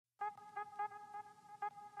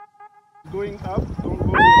Going up, don't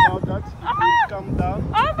worry about that. It will come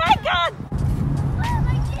down. Oh my god! Oh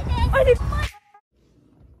my goodness!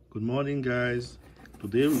 Good morning, guys.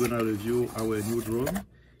 Today we're gonna review our new drone.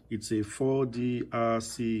 It's a 4D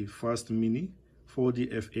RC Fast Mini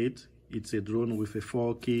 4D F8. It's a drone with a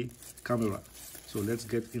 4K camera. So let's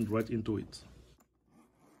get right into it.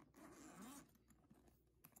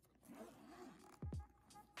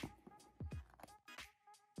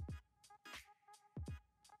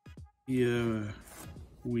 Here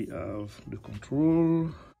we have the control,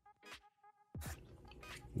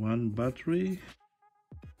 one battery,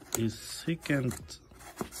 a second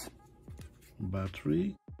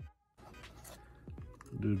battery.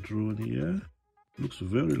 The drone here looks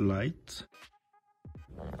very light,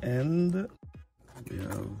 and we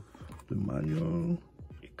have the manual,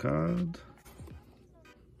 a card.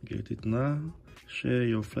 Get it now. Share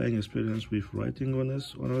your flying experience with writing on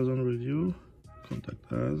us on Amazon review.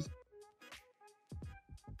 Contact us.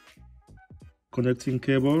 Connecting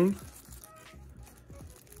cable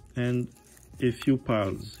and a few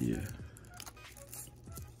pals here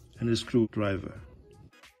and a screwdriver.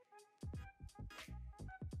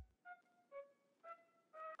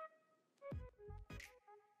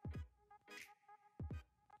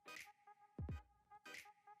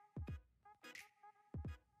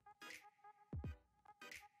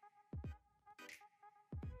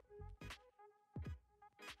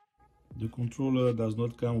 The controller does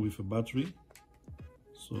not come with a battery,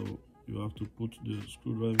 so you have to put the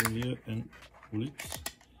screwdriver here and pull it.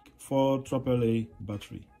 For AAA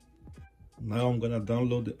battery. Now I'm gonna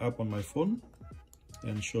download the app on my phone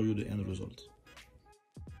and show you the end result.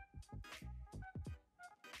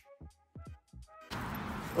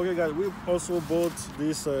 Okay guys, we also bought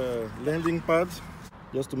this landing pad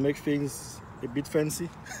just to make things a bit fancy.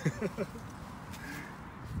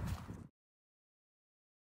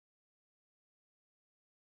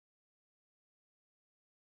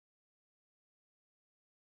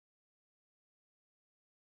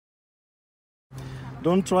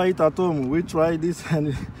 Don't try it at home. We tried this and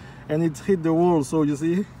it hit the wall. So you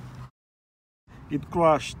see, it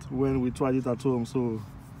crashed when we tried it at home. So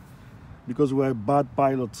because we're bad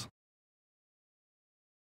pilots.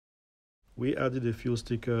 We added a few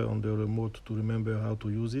stickers on the remote to remember how to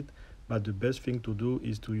use it. But the best thing to do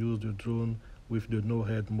is to use the drone with the no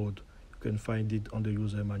head mode. You can find it on the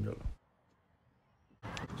user manual.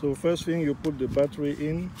 So first thing, you put the battery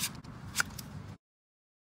in.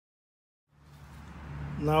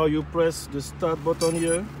 Now you press the start button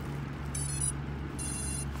here.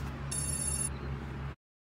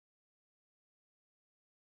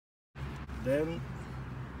 Then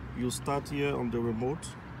you start here on the remote.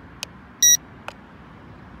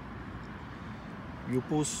 You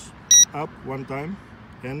push up one time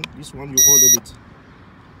and this one you hold a bit.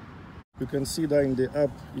 You can see that in the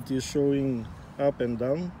app it is showing up and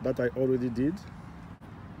down. That I already did.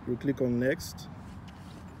 You click on next.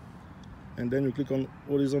 And then you click on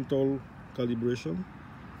horizontal calibration.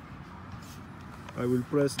 I will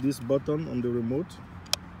press this button on the remote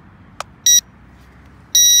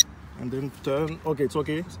and then turn. Okay, it's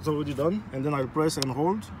okay, it's already done. And then I'll press and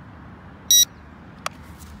hold.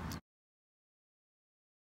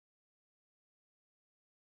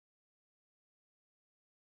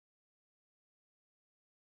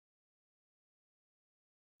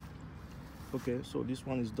 Okay, so this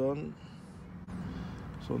one is done.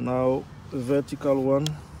 So now the vertical one.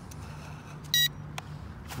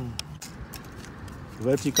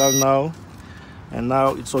 Vertical now, and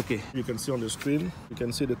now it's okay. You can see on the screen, you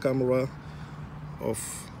can see the camera of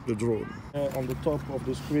the drone. On the top of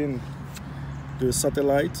the screen, the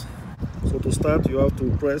satellite. So to start, you have to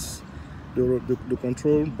press the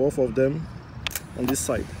control, both of them, on this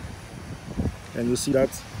side. And you see that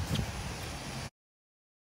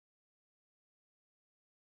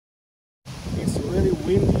it's really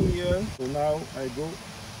windy here. So now I go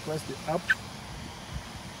press the up.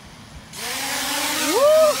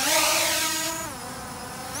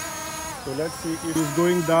 So let's see if it's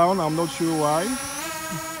going down. I'm not sure why.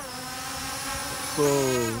 So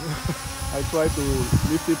I try to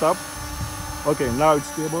lift it up. Okay, now it's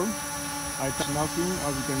stable. I touch nothing,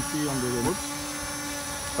 as you can see on the remote.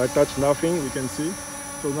 I touch nothing, you can see.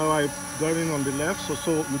 So now I'm going on the left,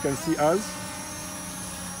 so you can see us.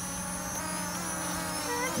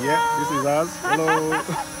 Yeah, this is us. Hello.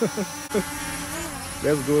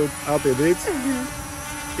 Let's go up a bit.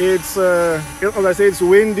 It's, as I say, it's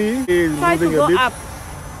windy. It's try moving to go a bit. Up.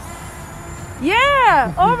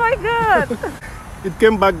 Yeah, oh my god. It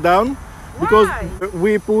came back down because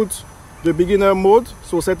we put the beginner mode,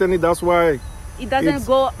 so certainly that's why it doesn't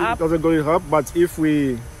go up. It doesn't go up, but if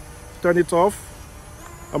we turn it off,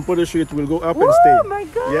 I'm pretty sure it will go up and Oh stay. my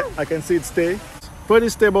God. Yeah, I can see it stay. Pretty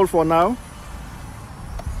stable for now.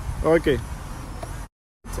 Okay,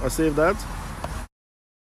 so I save that.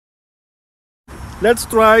 Let's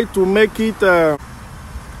try to make it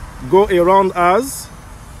go around us.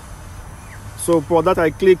 So for that,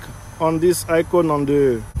 I click on this icon on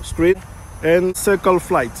the screen and circle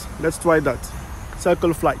flight. Let's try that.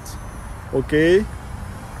 Circle flight. Okay,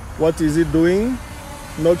 what is it doing?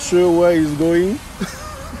 Not sure where it's going.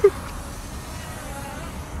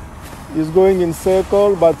 It's going in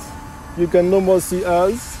circle, but you can no more see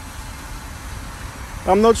us.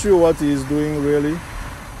 I'm not sure what he is doing really.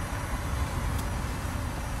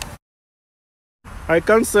 I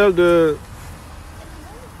cancel the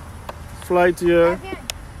flight here.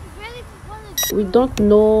 We don't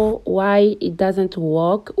know why it doesn't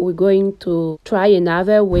work. We're going to try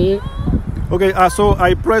another way. Okay, so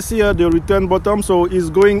I press here the return button, so it's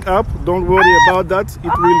going up. Don't worry about that.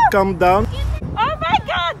 It will come down. Oh my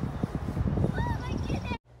God!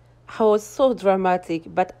 I was so dramatic,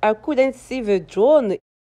 but I couldn't see the drone.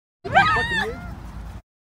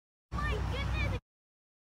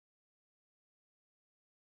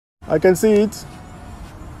 I can see it.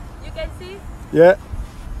 You can see? Yeah.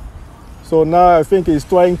 So now I think it's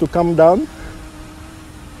trying to come down.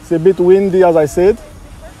 It's a bit windy, as I said,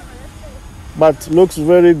 but looks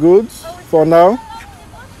very good for now.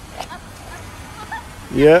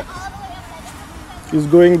 Yeah. It's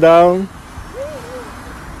going down.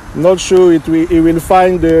 Not sure it will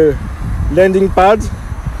find the landing pad,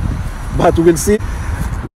 but we'll see.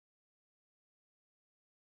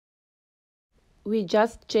 We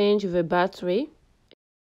just changed the battery.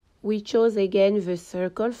 We chose again the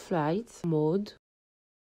circle flight mode.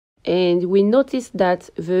 And we noticed that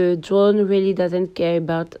the drone really doesn't care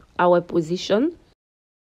about our position.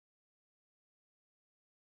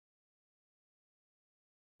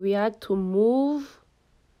 We had to move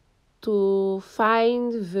to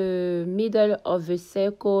find the middle of the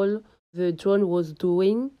circle the drone was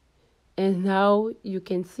doing, and now you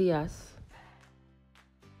can see us.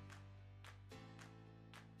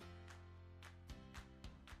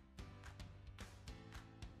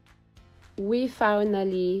 We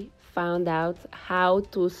finally found out how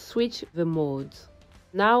to switch the modes.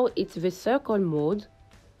 Now it's the circle mode.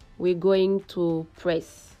 We're going to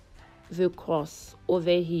press the cross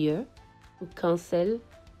over here to cancel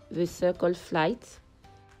the circle flight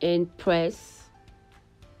and press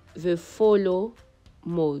the follow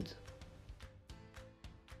mode.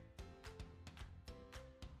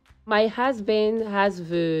 My husband has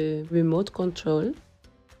the remote control,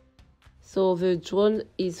 so the drone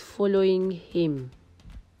is following him.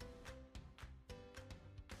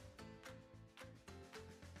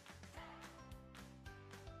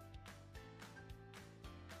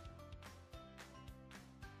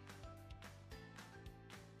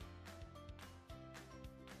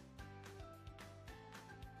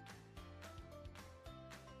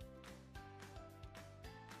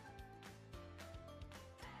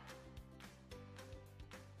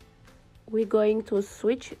 We're going to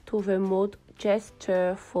switch to the mode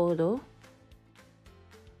gesture photo.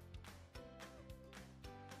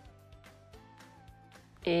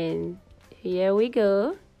 And here we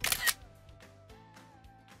go.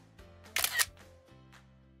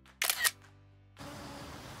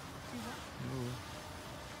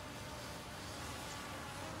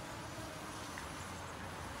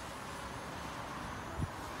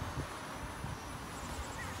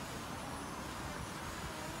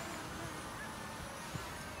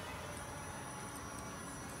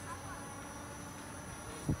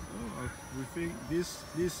 We think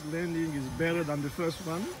this landing is better than the first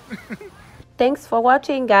one. Thanks for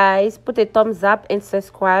watching, guys. Put a thumbs up and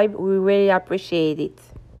subscribe. We really appreciate it.